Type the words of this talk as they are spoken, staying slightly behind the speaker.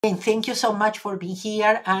And thank you so much for being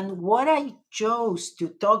here. And what I chose to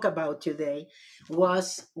talk about today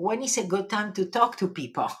was when is a good time to talk to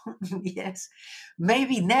people? Yes,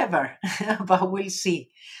 maybe never, but we'll see.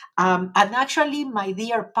 And actually, my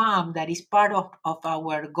dear Pam, that is part of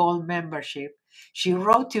our gold membership, she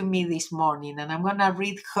wrote to me this morning, and I'm going to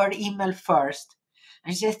read her email first.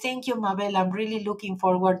 And she said, "Thank you, Mabel. I'm really looking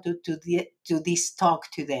forward to this talk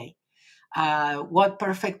today. What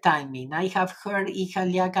perfect timing. I have heard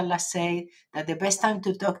Ihaliakala say that the best time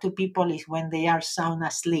to talk to people is when they are sound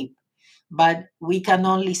asleep. But we can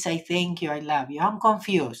only say thank you, I love you. I'm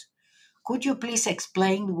confused. Could you please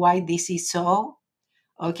explain why this is so?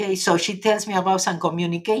 Okay, so she tells me about some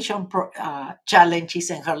communication challenges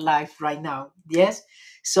in her life right now. Yes.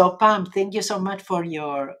 So Pam, thank you so much for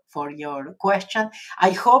your question.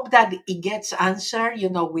 I hope that it gets answered.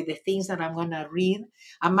 With the things that I'm gonna read.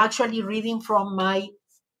 I'm actually reading from my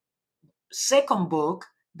second book,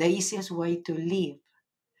 The Easiest Way to Live.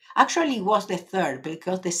 Actually, it was the third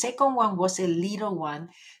because the second one was a little one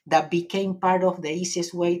that became part of the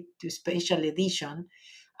Easiest Way to Special Edition.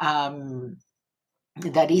 Um,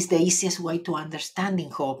 that is the easiest way to understanding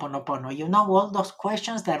Ho'oponopono. All those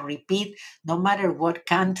questions that repeat no matter what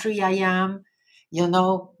country I am,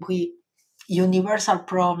 we universal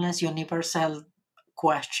problems, universal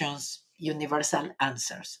questions, universal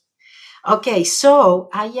answers. Okay, so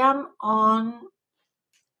I am on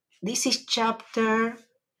this is chapter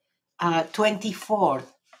 24,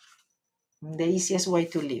 the easiest way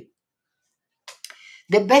to live.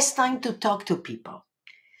 The best time to talk to people.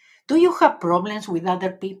 Do you have problems with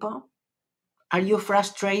other people? Are you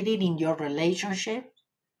frustrated in your relationship?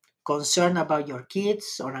 Concerned about your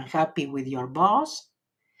kids or unhappy with your boss?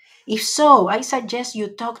 If so, I suggest you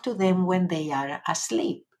talk to them when they are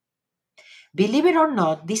asleep. Believe it or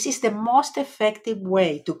not, this is the most effective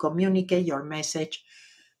way to communicate your message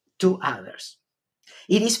to others.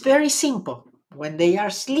 It is very simple. When they are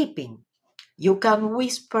sleeping, you can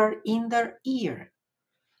whisper in their ear,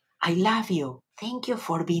 I love you. Thank you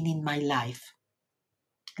for being in my life.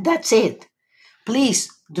 That's it. Please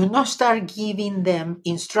do not start giving them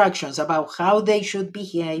instructions about how they should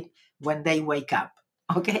behave when they wake up.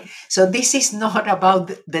 Okay? So this is not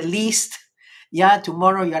about the list. Yeah,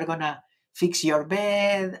 tomorrow you are going to fix your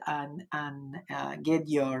bed and get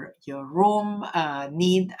your room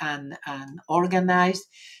neat and organized,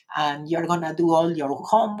 and you're going to do all your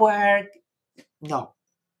homework. No.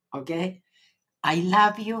 Okay? I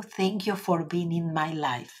love you. Thank you for being in my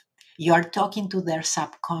life. You are talking to their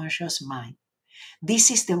subconscious mind. This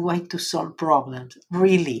is the way to solve problems,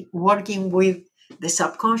 really, working with the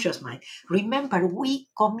subconscious mind. Remember, we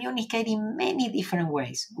communicate in many different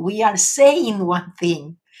ways. We are saying one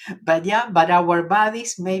thing, but our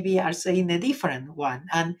bodies maybe are saying a different one.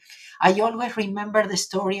 And I always remember the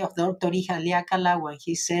story of Dr. Ihaliakala when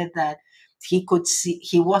he said that he could see,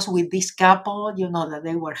 he was with this couple, that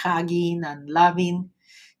they were hugging and loving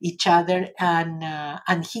each other,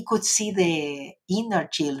 and he could see the inner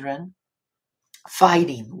children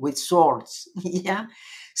fighting with swords. Yeah.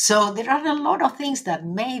 So there are a lot of things that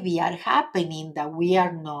maybe are happening that we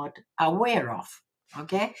are not aware of.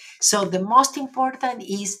 Okay. So the most important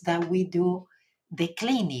is that we do the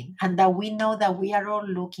cleaning and that we know that we are all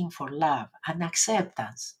looking for love and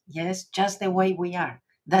acceptance. Yes, just the way we are.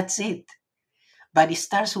 That's it. But it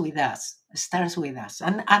starts with us. It starts with us.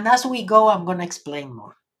 And as we go, I'm going to explain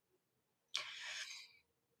more.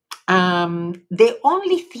 The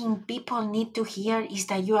only thing people need to hear is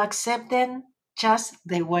that you accept them just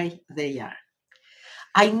the way they are.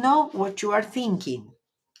 I know what you are thinking.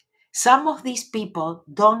 Some of these people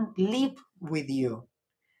don't live with you.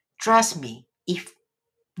 Trust me, if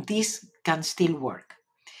this can still work.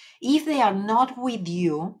 If they are not with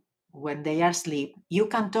you when they are asleep, you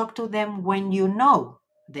can talk to them when you know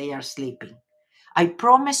they are sleeping. I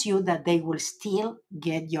promise you that they will still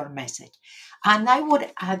get your message. And I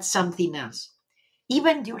would add something else.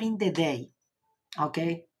 Even during the day,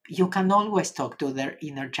 okay, you can always talk to their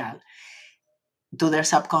inner child, to their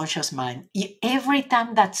subconscious mind. Every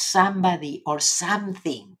time that somebody or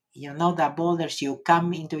something, that bothers you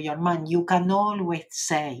come into your mind, you can always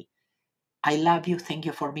say, I love you, thank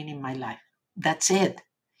you for being in my life. That's it.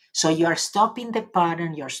 So you're stopping the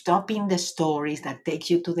pattern, you're stopping the stories that takes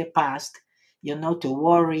you to the past, to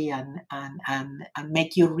worry and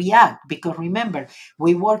make you react. Because remember,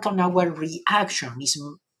 we work on our reaction. It's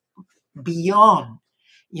beyond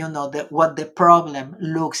what the problem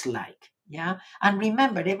looks like. Yeah. And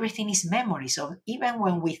remember, everything is memory. So even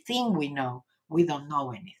when we think we know, we don't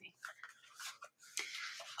know anything.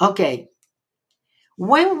 Okay.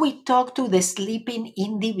 When we talk to the sleeping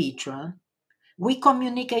individual, We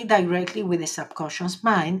communicate directly with the subconscious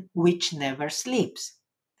mind, which never sleeps.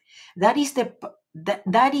 That is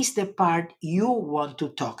that is the part you want to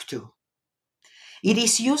talk to. It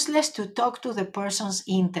is useless to talk to the person's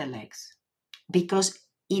intellects because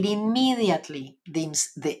it immediately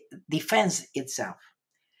defends itself.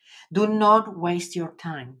 Do not waste your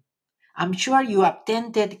time. I'm sure you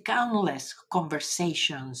attended countless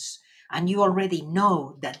conversations and you already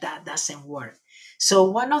know that that doesn't work. So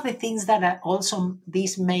one of the things that also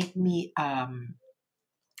this makes me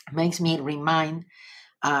remind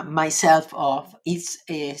myself of is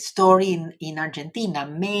a story in Argentina.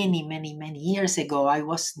 Many years ago, I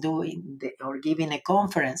was or giving a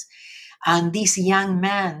conference, and this young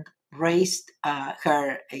man raised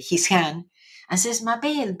his hand and says,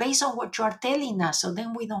 Mabel, based on what you are telling us, so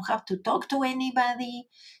then we don't have to talk to anybody,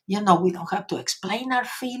 we don't have to explain our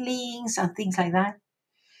feelings and things like that.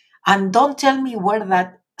 And don't tell me where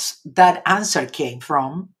that answer came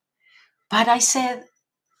from. But I said,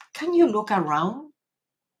 can you look around?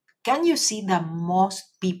 Can you see that most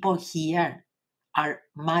people here are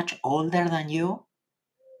much older than you?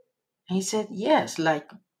 And he said, yes,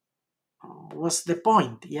 like, what's the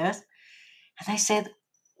point? Yes. And I said,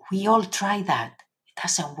 we all try that. It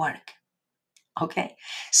doesn't work. Okay.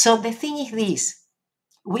 So the thing is this,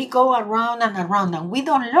 we go around and we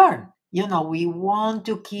don't learn. We want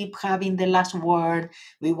to keep having the last word.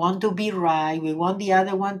 We want to be right. We want the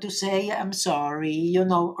other one to say, I'm sorry,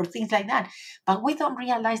 or things like that. But we don't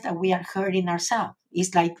realize that we are hurting ourselves.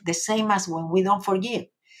 It's like the same as when we don't forgive.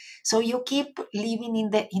 So you keep living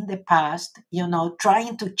in the past,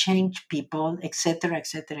 trying to change people, etc.,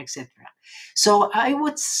 etc., etc. So I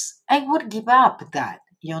would give up that,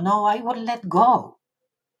 I would let go.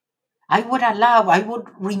 I would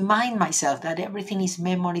remind myself that everything is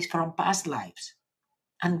memories from past lives.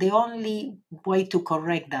 And the only way to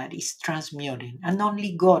correct that is transmuting, and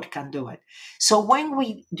only God can do it. So when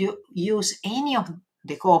we use any of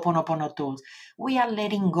the Ho'oponopono tools, we are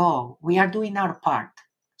letting go. We are doing our part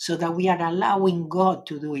so that we are allowing God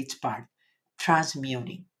to do its part,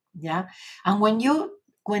 transmuting. Yeah. And when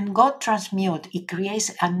God transmutes, it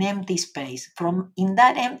creates an empty space. From in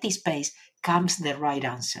that empty space comes the right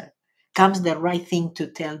answer, comes the right thing to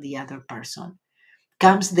tell the other person,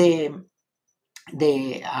 comes the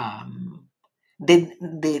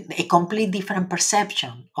a complete different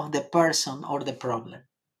perception of the person or the problem.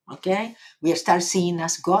 Okay, we start seeing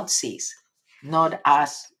as God sees, not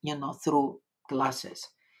as through glasses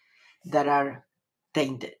that are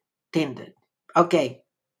tainted. Tinted. Okay,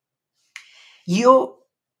 your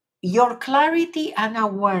clarity and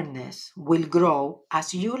awareness will grow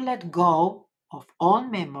as you let go of all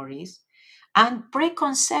memories and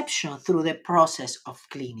preconception through the process of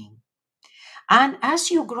cleaning. And as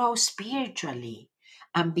you grow spiritually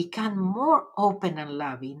and become more open and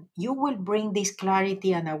loving, you will bring this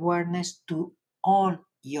clarity and awareness to all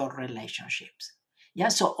your relationships. Yeah,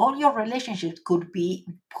 so all your relationships could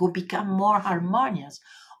become more harmonious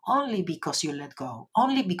only because you let go,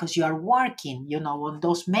 only because you are working, on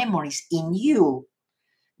those memories in you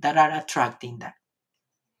that are attracting that.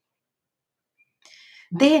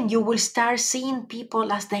 Then you will start seeing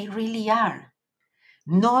people as they really are,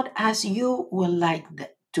 not as you would like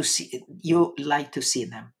to see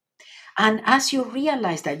them. And as you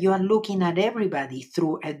realize that you are looking at everybody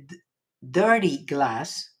through a dirty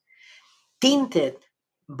glass, tinted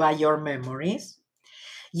by your memories,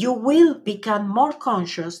 you will become more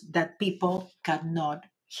conscious that people cannot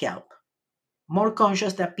help. More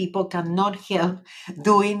conscious that people cannot help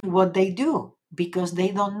doing what they do because they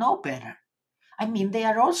don't know better. I mean, they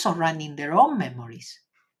are also running their own memories.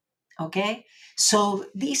 Okay, so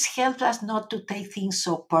this helps us not to take things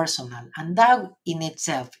so personal, and that in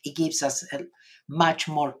itself it gives us a much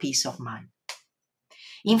more peace of mind.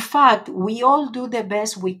 In fact, we all do the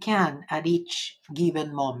best we can at each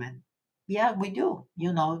given moment. Yeah, we do.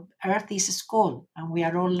 Earth is a school and we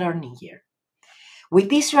are all learning here. With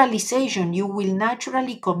this realization, you will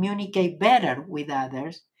naturally communicate better with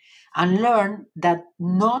others and learn that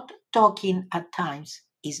not talking at times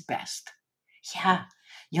is best. Yeah,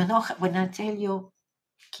 when I tell you,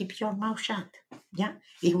 keep your mouth shut. Yeah,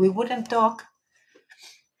 if we wouldn't talk,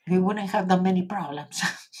 we wouldn't have that many problems.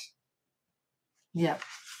 Yeah,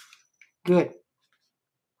 good.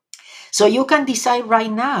 So you can decide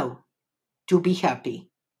right now to be happy.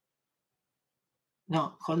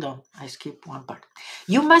 No, hold on. I skipped one part.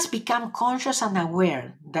 You must become conscious and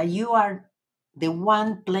aware that you are the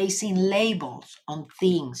one placing labels on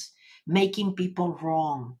things, making people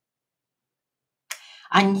wrong.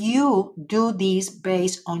 And you do this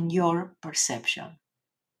based on your perception.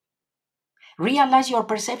 Realize your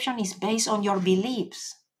perception is based on your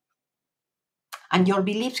beliefs, and your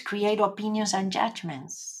beliefs create opinions and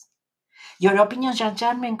judgments. Your opinions and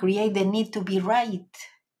judgment create the need to be right,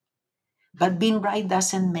 but being right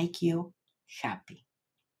doesn't make you happy.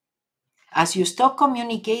 As you stop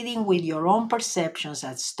communicating with your own perceptions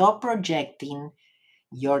and stop projecting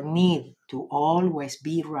your need to always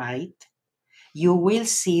be right, you will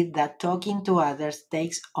see that talking to others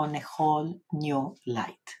takes on a whole new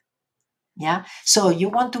light. Yeah? So you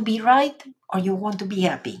want to be right or you want to be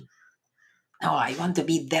happy? No, I want to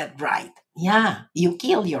be dead right. Yeah, you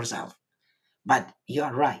kill yourself, but you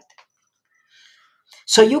are right.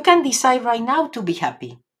 So you can decide right now to be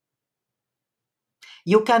happy.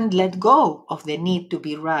 You can let go of the need to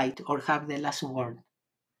be right or have the last word.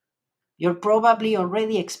 You're probably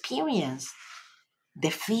already experienced the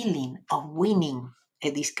feeling of winning a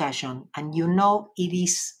discussion, and you know it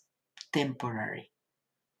is temporary.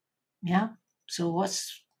 Yeah? So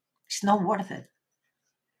it's not worth it.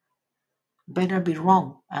 Better be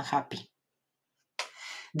wrong and happy.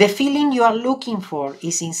 The feeling you are looking for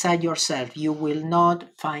is inside yourself. You will not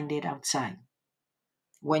find it outside.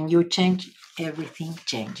 When you change, everything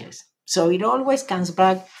changes. So it always comes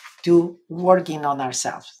back to working on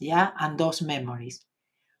ourselves, yeah, and those memories.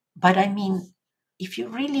 But I mean, if you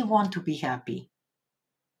really want to be happy,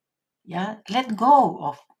 yeah, let go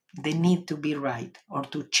of the need to be right or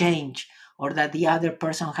to change or that the other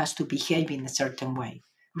person has to behave in a certain way.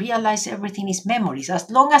 Realize everything is memories.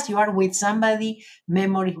 As long as you are with somebody,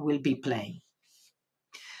 memory will be playing.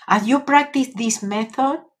 As you practice this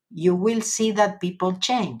method, you will see that people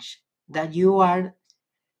change, that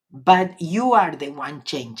but you are the one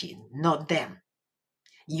changing, not them.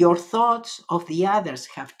 Your thoughts of the others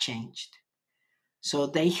have changed, so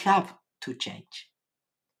they have to change.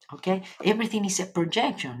 Okay? Everything is a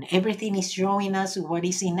projection. Everything is showing us what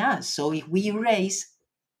is in us. So if we erase,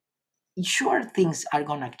 sure, things are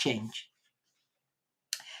going to change.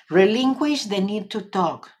 Relinquish the need to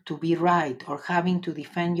talk, to be right, or having to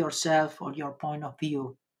defend yourself or your point of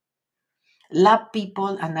view. Love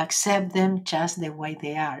people and accept them just the way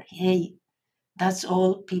they are. Hey, that's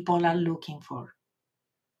all people are looking for.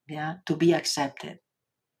 Yeah, to be accepted,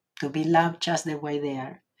 to be loved just the way they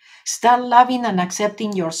are. Start loving and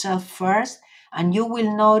accepting yourself first, and you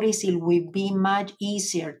will notice it will be much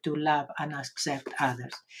easier to love and accept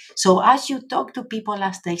others. So as you talk to people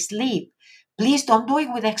as they sleep, please don't do it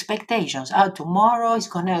with expectations. Oh, tomorrow is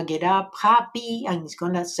going to get up happy and it's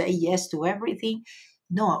going to say yes to everything.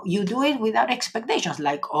 No, you do it without expectations,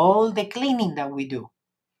 like all the cleaning that we do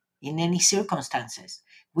in any circumstances.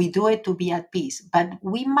 We do it to be at peace, but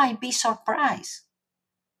we might be surprised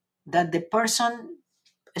that the person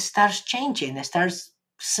starts changing, starts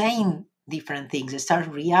saying different things, starts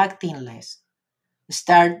reacting less,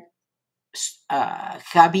 start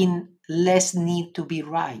having less need to be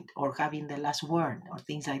right or having the last word or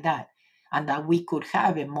things like that, and that we could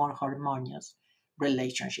have a more harmonious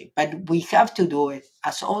relationship. But we have to do it,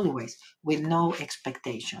 as always, with no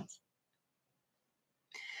expectations.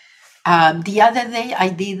 The other day, I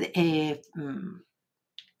did a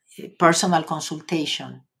personal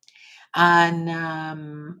consultation,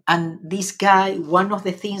 and this guy, one of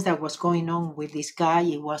the things that was going on with this guy,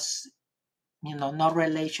 it was, no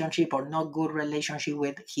relationship or not good relationship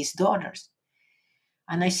with his daughters.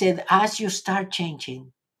 And I said, as you start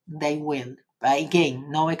changing, they will. But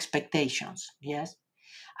again, no expectations. Yes.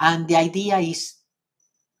 And the idea is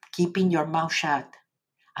keeping your mouth shut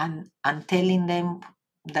and telling them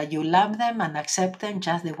that you love them and accept them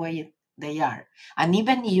just the way they are. And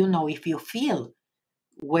even, if you feel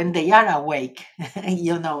when they are awake,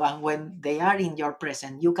 and when they are in your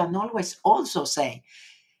presence, you can always also say,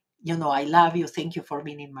 I love you. Thank you for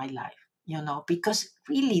being in my life, because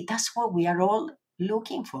really that's what we are all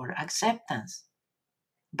looking for, acceptance.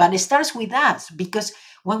 But it starts with us, because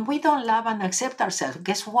when we don't love and accept ourselves,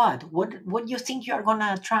 guess what? What do you think you are going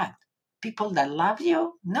to attract? People that love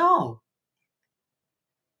you? No,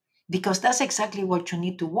 because that's exactly what you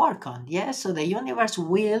need to work on. Yes. So the universe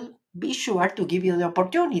will be sure to give you the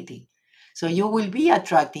opportunity. So you will be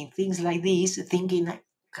attracting things like this, thinking,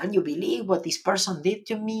 can you believe what this person did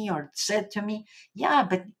to me or said to me? Yeah,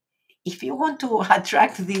 but if you want to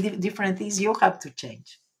attract the different things, you have to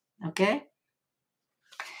change. Okay?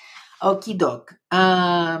 Okie doke.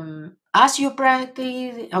 As you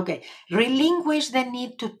practice, okay, relinquish the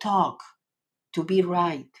need to talk, to be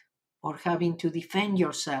right, or having to defend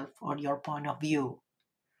yourself or your point of view.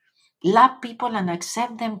 Love people and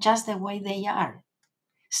accept them just the way they are.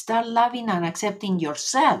 Start loving and accepting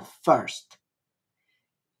yourself first.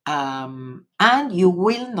 And you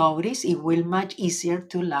will notice it will much easier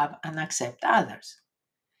to love and accept others.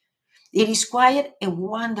 It is quite a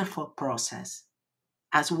wonderful process.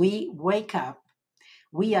 As we wake up,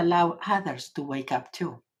 we allow others to wake up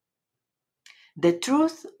too. The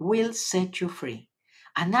truth will set you free.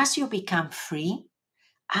 And as you become free,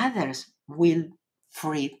 others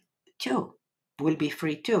free too, will be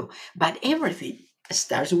free too. But everything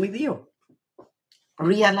starts with you.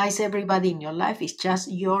 Realize everybody in your life is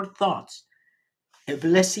just your thoughts, a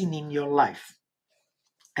blessing in your life.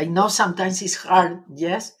 I know sometimes it's hard,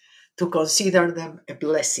 yes, to consider them a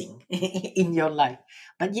blessing in your life.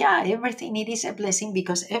 But yeah, everything it is a blessing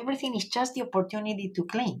because everything is just the opportunity to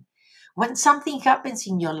clean. When something happens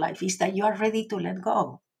in your life, is that you are ready to let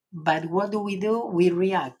go. But what do? We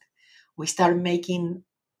react. We start making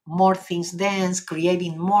more things dense,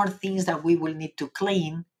 creating more things that we will need to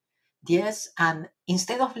clean. Yes, and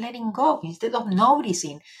instead of letting go, instead of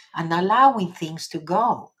noticing and allowing things to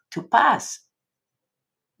go, to pass,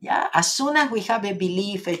 yeah, as soon as we have a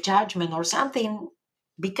belief, a judgment, or something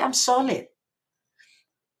becomes solid,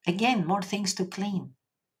 again, more things to clean.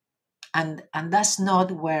 And that's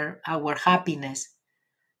not where our happiness,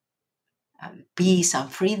 peace,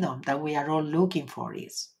 and freedom that we are all looking for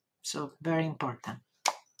is. So very important.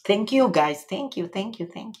 Thank you, guys. Thank you, thank you,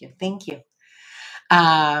 thank you, thank you.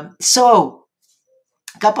 So,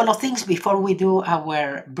 a couple of things before we do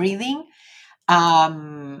our breathing.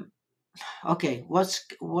 Okay,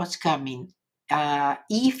 what's coming?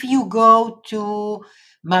 If you go to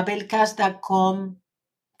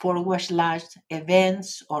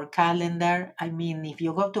mabelcast.com/events or calendar, I mean, if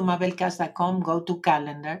you go to mabelcast.com, go to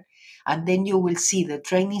calendar, and then you will see the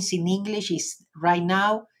trainings in English is right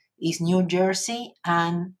now is New Jersey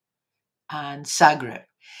and Zagreb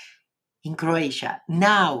in Croatia.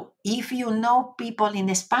 Now, if you know people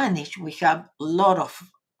in Spanish, we have a lot of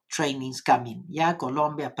trainings coming. Yeah,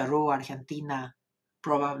 Colombia, Peru, Argentina,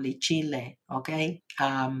 probably Chile. Okay.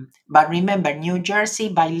 But remember, New Jersey,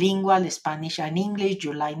 bilingual, Spanish and English,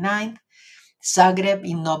 July 9th, Zagreb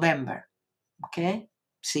in November. Okay.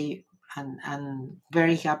 See, and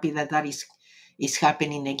very happy that is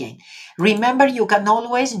happening again. Remember, you can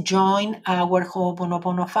always join our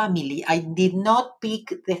Ho'oponopono family. I did not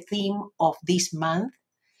pick the theme of this month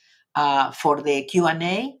for the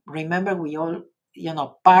Q&A. Remember, we all,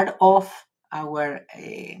 part of our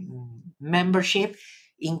membership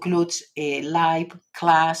includes a live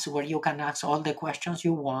class where you can ask all the questions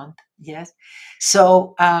you want. Yes.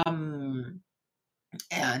 So, and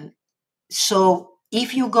so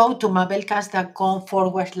if you go to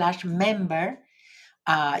mabelcast.com/member,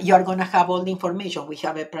 you are going to have all the information. We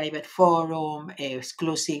have a private forum,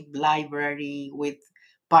 exclusive library with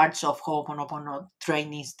parts of Ho'oponopono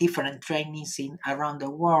trainings, different trainings around the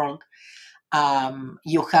world.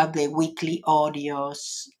 You have the weekly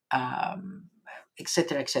audios,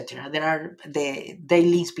 etc., etc. There are the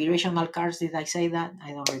daily inspirational cards. Did I say that?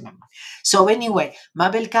 I don't remember. So anyway,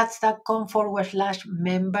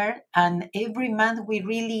 mabelcast.com/member, and every month we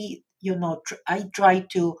really, I try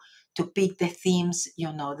to pick the themes,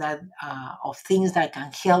 that of things that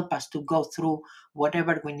can help us to go through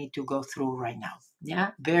whatever we need to go through right now.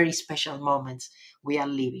 Yeah, very special moments we are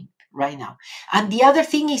living right now. And the other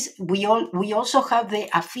thing is we also have the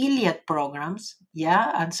affiliate programs,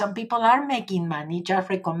 yeah, and some people are making money just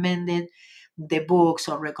recommended the books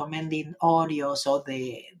or recommending audios or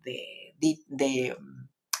the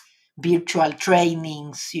virtual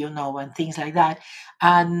trainings, and things like that.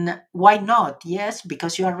 And why not? Yes,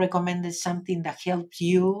 because you are recommended something that helps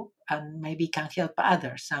you and maybe can help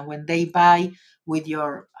others. And when they buy with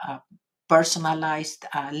your personalized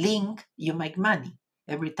link, you make money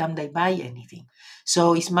every time they buy anything.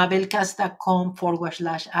 So it's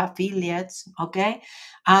mabelcast.com/affiliates. Okay.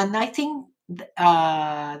 And I think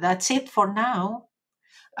that's it for now.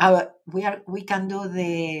 We can do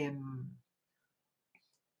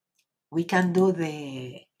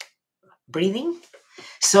the breathing.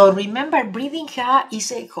 So remember, breathing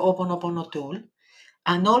is a Ho'oponopono tool.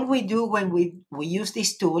 And all we do when we use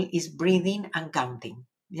this tool is breathing and counting.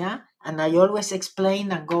 Yeah. And I always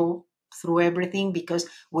explain and go through everything because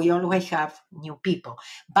we always have new people.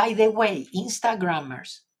 By the way,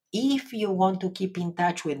 Instagrammers, if you want to keep in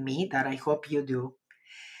touch with me, that I hope you do,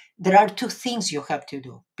 there are two things you have to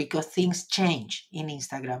do because things change in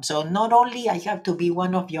Instagram. So not only I have to be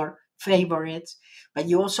one of your favorites, but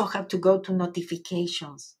you also have to go to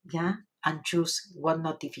notifications, yeah, and choose what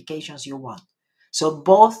notifications you want. So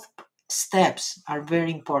both steps are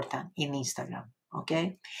very important in Instagram,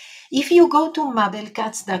 okay? If you go to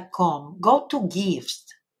mabelcats.com, go to gifts,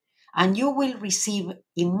 and you will receive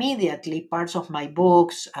immediately parts of my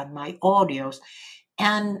books and my audios.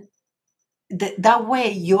 And that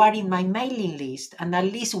way you are in my mailing list, and at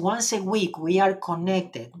least once a week we are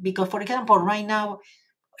connected. Because, for example, right now,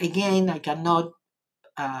 again, I cannot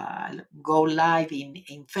go live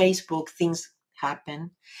in Facebook. Things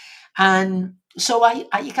happen. And so I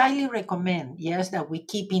highly recommend, yes, that we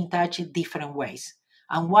keep in touch in different ways.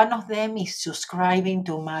 And one of them is subscribing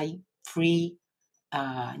to my free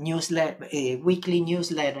newsletter, weekly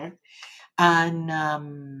newsletter, and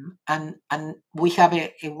we have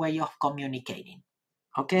a way of communicating.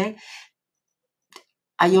 Okay,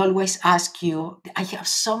 I always ask you. I have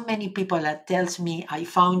so many people that tells me I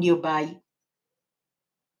found you by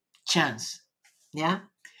chance. Yeah,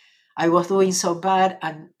 I was doing so bad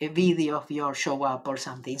and a video of yours show up or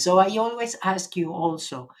something. So I always ask you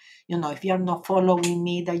also, if you're not following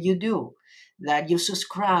me, that you do, that you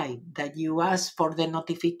subscribe, that you ask for the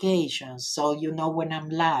notifications so you know when I'm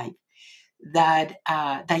live, that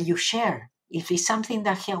you share. If it's something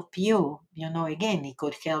that help you, again, it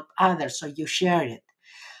could help others. So you share it.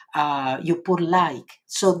 You put like.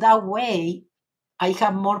 So that way I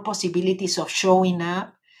have more possibilities of showing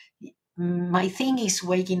up. My thing is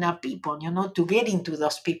waking up people, to get into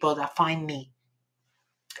those people that find me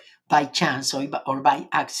by chance or by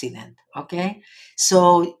accident. Okay.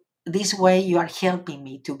 So this way you are helping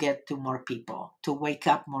me to get to more people, to wake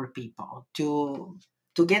up more people, to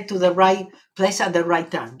get to the right place at the right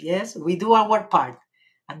time. Yes, we do our part,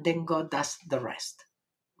 and then God does the rest.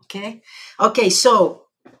 Okay. Okay. So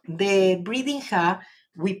the breathing hub,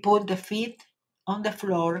 we put the feet on the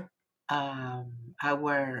floor,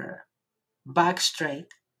 our back straight.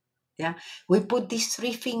 Yeah. We put these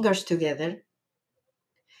three fingers together,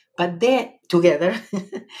 but then together,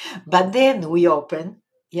 but then we open,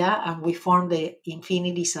 yeah, and we form the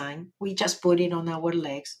infinity sign. We just put it on our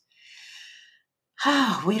legs.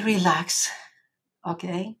 We relax,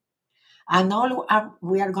 okay? And all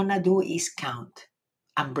we are gonna do is count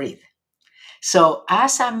and breathe. So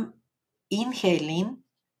as I'm inhaling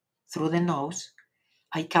through the nose,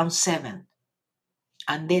 I count 7.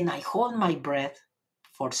 And then I hold my breath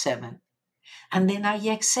for 7. And then I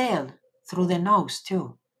exhale through the nose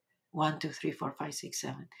too. 1, 2, 3, 4, 5, 6,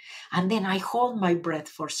 7. And then I hold my breath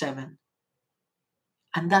for 7.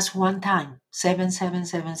 And that's one time. 7, 7,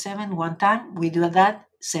 7, 7. One time. We do that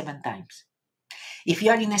 7 times. If you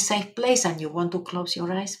are in a safe place and you want to close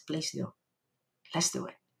your eyes, please do. Let's do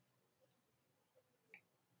it.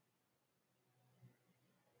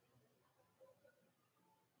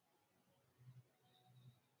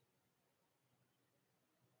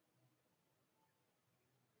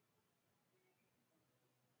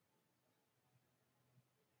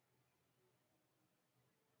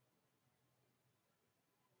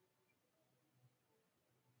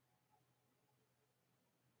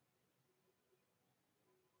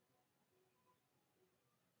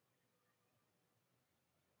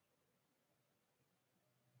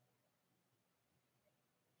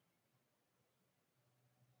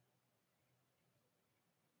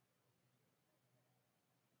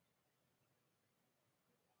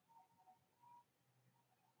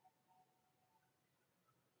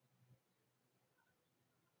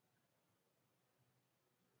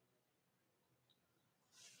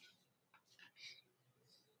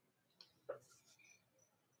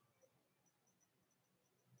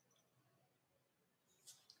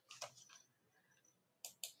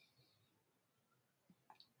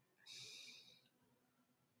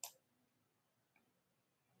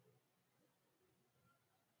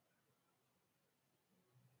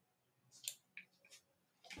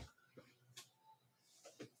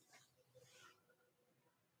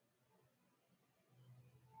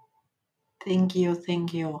 Thank you.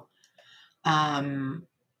 Thank you.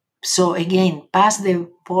 So again, pass the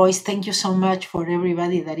voice. Thank you so much for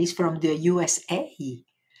everybody that is from the USA.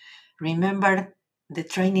 Remember, the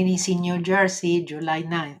training is in New Jersey, July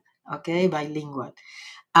 9th. Okay, bilingual.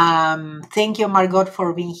 Thank you, Margot,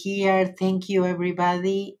 for being here. Thank you,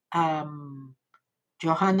 everybody.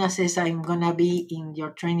 Johanna says I'm gonna be in your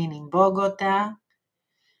training in Bogota.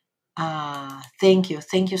 Thank you.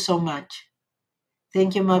 Thank you so much.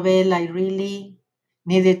 Thank you, Mabel. I really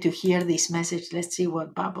needed to hear this message. Let's see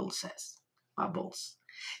what Bubbles says. Bubbles.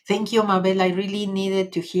 Thank you, Mabel. I really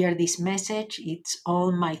needed to hear this message. It's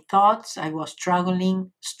all my thoughts. I was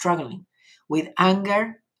struggling with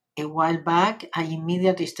anger a while back. I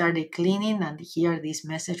immediately started cleaning and hear this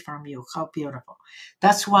message from you. How beautiful.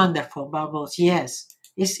 That's wonderful, Bubbles. Yes.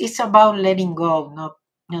 It's about letting go, not,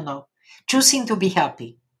 choosing to be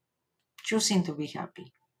happy. Choosing to be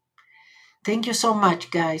happy. Thank you so much,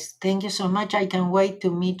 guys. Thank you so much. I can wait to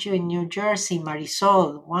meet you in New Jersey,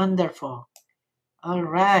 Marisol. Wonderful. All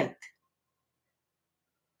right.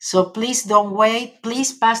 So please don't wait.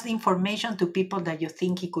 Please pass the information to people that you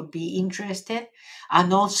think it could be interested.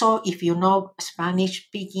 And also, if you know Spanish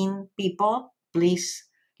speaking people, please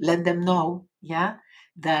let them know, yeah,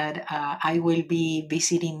 that I will be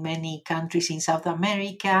visiting many countries in South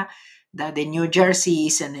America, that the New Jersey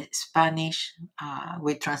is in Spanish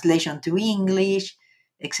with translation to English,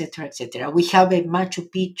 etc., etc. We have a Machu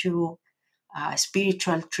Picchu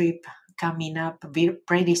spiritual trip coming up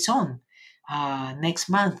pretty soon, next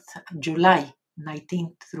month, July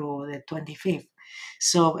 19th through the 25th.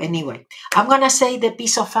 So anyway, I'm gonna say the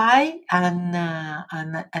piece of I, and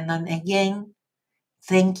then again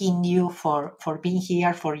thanking you for being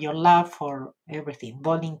here, for your love, for everything.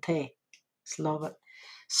 Volinte,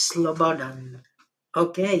 Slobodan.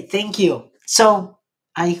 Okay, thank you. So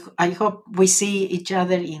I hope we see each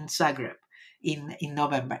other in Zagreb in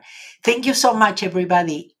November. Thank you so much,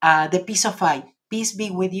 everybody. The peace of I. Peace be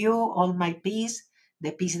with you, all my peace.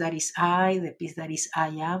 The peace that is I, the peace that is I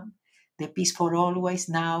am, the peace for always,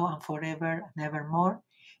 now and forever, nevermore.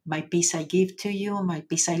 My peace I give to you, my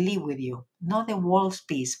peace I live with you. Not the world's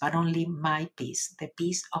peace, but only my peace, the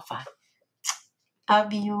peace of I.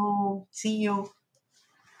 Love you. See you.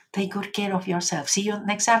 Take good care of yourself. See you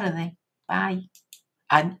next Saturday. Bye.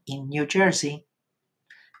 And in New Jersey,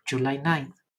 July 9th.